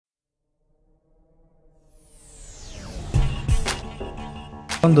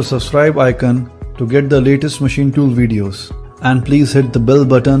On the subscribe icon to get the latest machine tool videos, and please hit the bell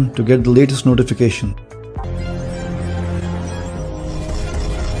button to get the latest notification.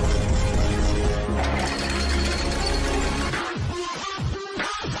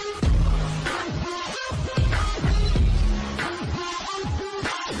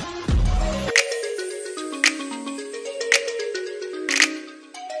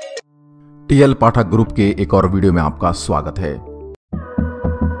 TL Pathak group के एक और video में आपका स्वागत है।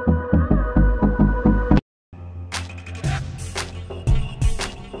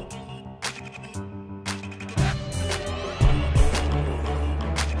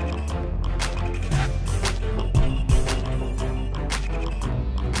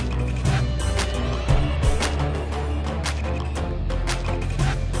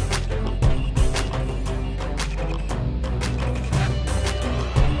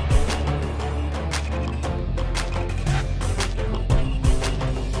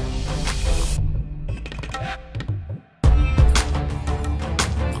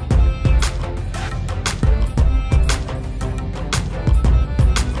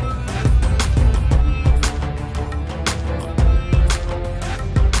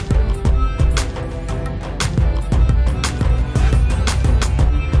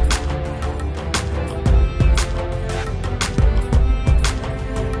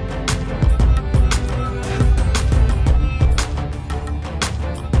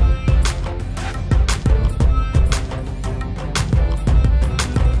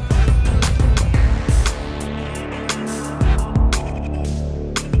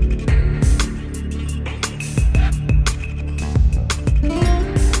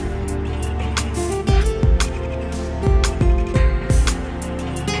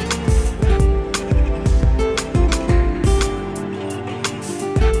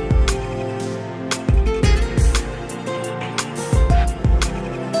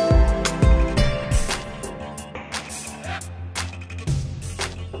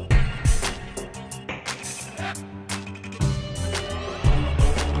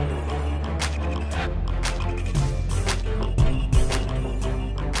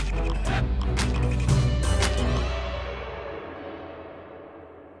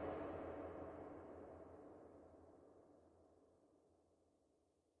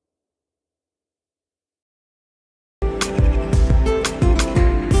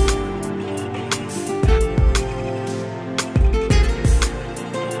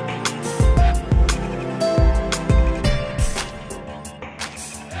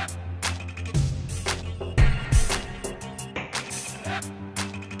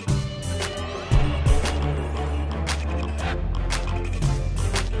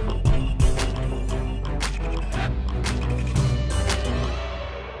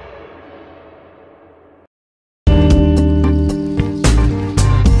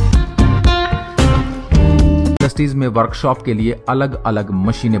 Industries में workshop के लिए अलग अलग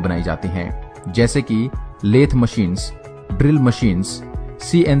मशीनें बनाई जाती हैं, जैसे कि lathe machines, drill machines,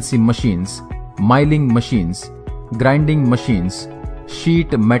 CNC machines, milling machines, grinding machines,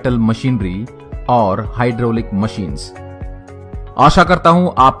 sheet metal machinery और हाइड्रोलिक मशीन्स। आशा करता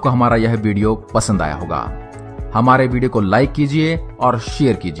हूं आपको हमारा यह वीडियो पसंद आया होगा। हमारे वीडियो को लाइक कीजिए और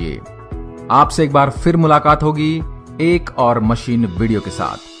शेयर कीजिए। आपसे एक बार फिर मुलाकात होगी एक और मशीन वीडियो के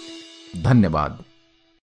साथ। धन्यवाद।